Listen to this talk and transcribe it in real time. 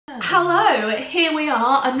Hello, here we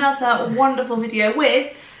are, another wonderful video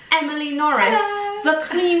with Emily Norris, the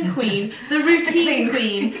clean queen, the routine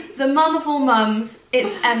queen, the mum of all mums.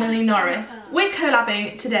 It's Emily Norris. We're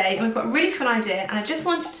collabing today and we've got a really fun idea, and I just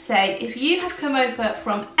wanted to say, if you have come over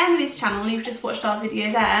from Emily's channel and you've just watched our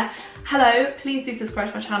video there, hello, please do subscribe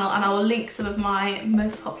to my channel and I will link some of my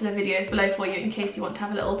most popular videos below for you in case you want to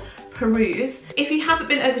have a little peruse. If you haven't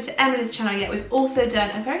been over to Emily's channel yet, we've also done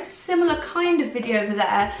a very similar kind of video over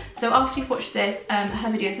there. So after you've watched this, her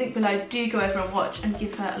videos linked below, do go over and watch and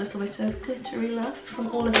give her a little bit of glittery love from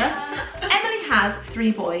all of us. Emily has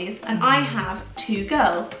 3 boys and I have 2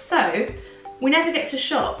 girls. So we never get to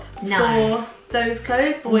shop for those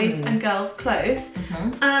clothes, boys and girls clothes.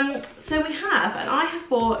 So we have, and I have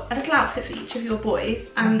bought a little outfit for each of your boys,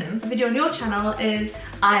 and the video on your channel is...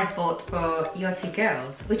 I bought for your 2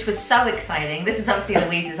 girls, which was so exciting. This was obviously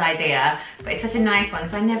Louise's idea, but it's such a nice one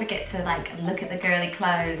because I never get to like look at the girly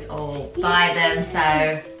clothes or buy them,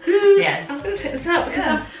 so yes. I'm going to check this out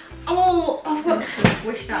because I've got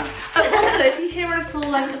wished up. Oh, also, if you hear a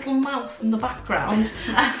little mouse in the background,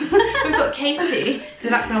 we've got Katie in the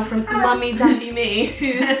background from Mummy Daddy Me,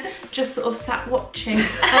 who's just sort of sat watching. We're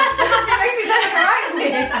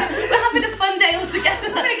having a fun day all together.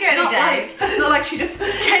 Having a girly day. Not like she just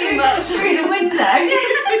came up through the window.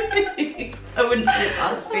 I wouldn't put it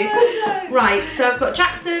past me. Right, so I've got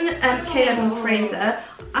Jackson, Caleb and Fraser.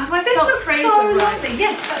 This looks Fraser so lovely.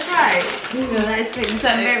 Yes, that's right. That is fitting so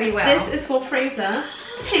very well. This is for Fraser.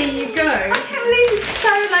 Here you go. I can't believe it's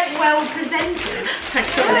so like well presented. Thanks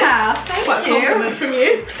for Thank quite you. A compliment from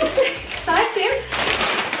you. Exciting.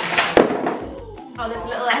 Oh, there's a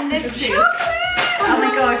little and there's extra chocolate. Oh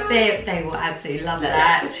my gosh, they will absolutely love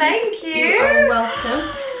that. Thank you. You are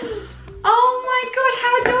welcome. Oh my gosh,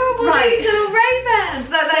 how adorable! Right. These little Ray-Bans.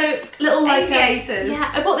 They're like little aviators.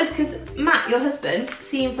 Yeah, I bought this because Matt, your husband,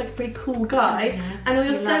 seems like a pretty cool guy, and all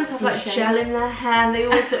your sons have like gel in their hair, and they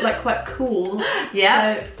always look like quite cool.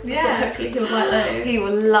 Yeah, so yeah. Hopefully he'll like those. He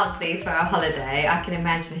will love these for our holiday. I can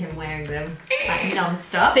imagine him wearing them like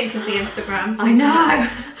non-stop. Think of the Instagram. I know.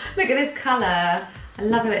 Look at this colour. I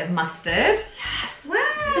love a bit of mustard. Yes. Wow.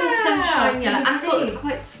 Sunshine yellow. I thought it was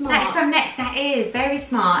quite smart. That's from Next. That is very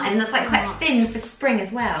smart, and that's like quite thin for spring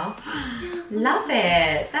as well. Love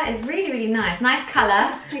it. That is really, really nice. Nice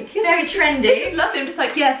colour. Thank you. Very trendy. This is lovely. I'm just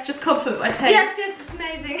like, yes, just compliment my taste. Yes, it's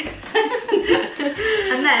amazing.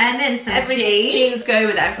 and then some jeans. Jeans go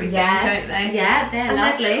with everything, don't they? Yeah, they're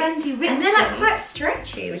lovely. They're trendy, rich and they're like quite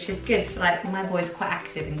stretchy, which is good for like my boy's quite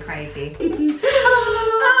active and crazy.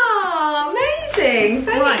 Oh, amazing!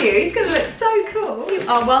 Thank you. He's gonna look so cool. You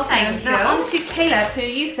are welcome. Thank you. Now on to Caleb, who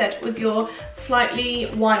you said was your slightly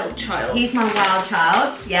wild child. He's my wild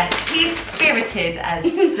child. Yes, he's spirited, as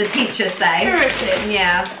the teachers say. Spirited.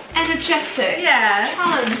 Yeah. Energetic. Yeah.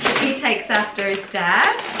 Challenging. He takes after his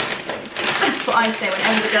dad. That's what I say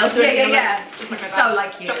whenever the girls are Yeah. He's so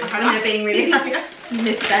like you. When you're being really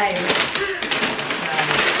misbehaved.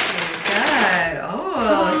 There we go.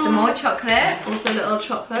 Oh, some more chocolate. Also a little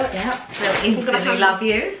chocolate. Yep. They'll instantly love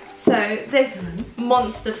you. So this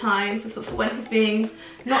monster times for when he's being,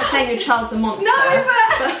 not saying your child's a monster. No,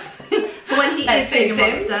 but for when he is being a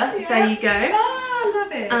monster. Yeah. There you go. Oh, I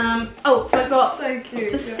love it. Oh, so I've got so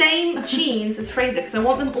cute. the same jeans as Fraser because I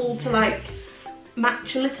want them all to like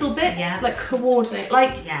match a little bit, like coordinate.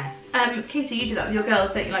 Like Katie, you do that with your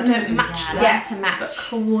girls, don't you? Like don't match them, to match, but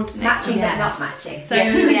coordinate. Matching but not matching. So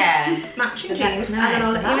matching jeans, nice. and then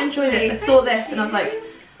I'll let you enjoy this. I saw this and I was like,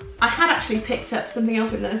 I had actually picked up something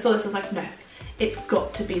else, and then I saw this. I was like, no, it's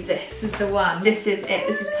got to be this. This is the one. This is it.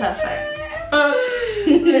 This is perfect.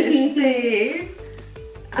 Let's see.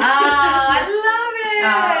 Oh, I love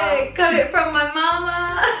it. Got it from my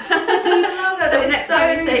mama. I love that. So next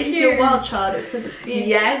time you say he's your wild child, it's because it's you.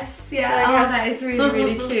 Yes, yeah. Oh, that is really,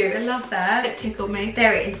 really cute. I love that. It tickled me.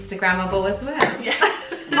 Very Instagrammable as well. Yeah.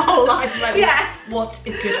 My whole life, like, what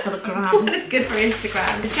is good for the gram? What is good for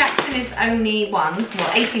Instagram? Jackson is only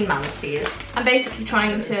 18 months he is. I'm basically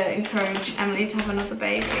trying to encourage Emily to have another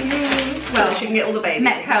baby. Well, she can get all the babies.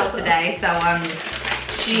 Met Pearl today, so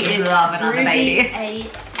she is love another baby.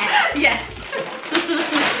 Yes.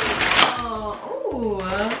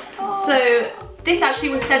 Oh. So this actually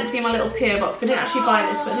was sent to me in my little PO box. I didn't actually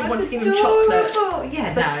buy this, but I didn't want to give him chocolate.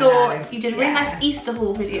 Yeah, so I saw you did a really nice Easter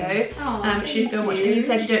haul video. She did go and watch it. You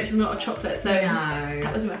said you don't give him a lot of chocolate, so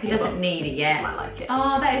that was my PO he doesn't need it yet. I like it.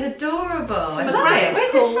 Oh, that is adorable. So I love it.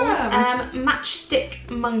 Where's it from? Matchstick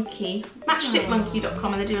Monkey.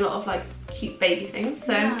 Matchstickmonkey.com, and they do a lot of like cute baby things.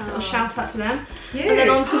 So a little shout out to them. Cute. And then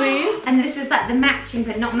on to these. And this is like the matching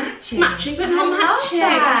but not matching. Matching but not matching.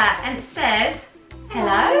 That. And it says,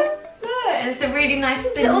 hello. Look, and it's a really nice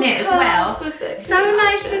thin knit as well. So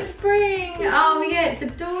nice for spring. Oh yeah, it's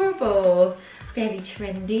adorable. Very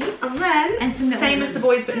trendy. And then, same as the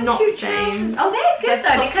boys, but not the same. Oh, they're good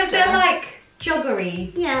though, because they're like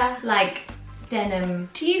joggery. Yeah. Like denim.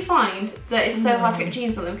 Do you find that it's so hard to get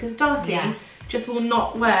jeans on them? Because Darcy just will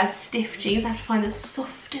not wear stiff jeans. I have to find the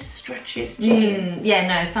softest, stretchiest jeans. Yeah,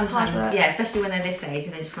 no, sometimes, yeah, especially when they're this age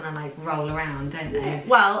and they just want to like roll around, don't they?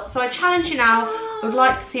 Well, so I challenge you now. I would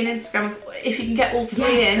like to see an Instagram if you can get all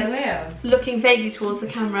three in, looking vaguely towards the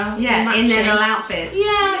camera. Yeah, in their little outfits.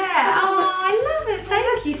 Yeah. Oh, I love it.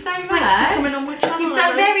 Thank you so much. Thanks for coming on my channel. You've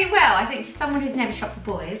done very well. I think for someone who's never shopped for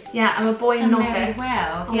boys. Yeah, I'm a boy novice. Very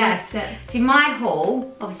well. Yes. See, my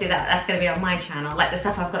haul, obviously that's going to be on my channel. Like the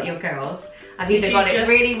stuff I've got your girls. I've either got it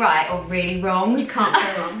really right or really wrong. You can't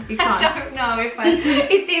go wrong. You can't. I don't know if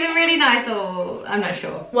it's either really nice or I'm not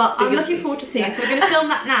sure. Well, I'm looking forward to seeing it. So we're going to film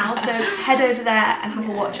that now. So head over there and have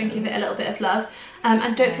a watch and give it a little bit of love.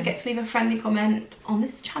 And don't forget to leave a friendly comment on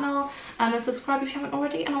this channel and subscribe if you haven't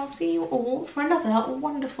already. And I'll see you all for another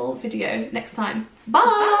wonderful video next time. Bye.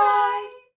 Bye.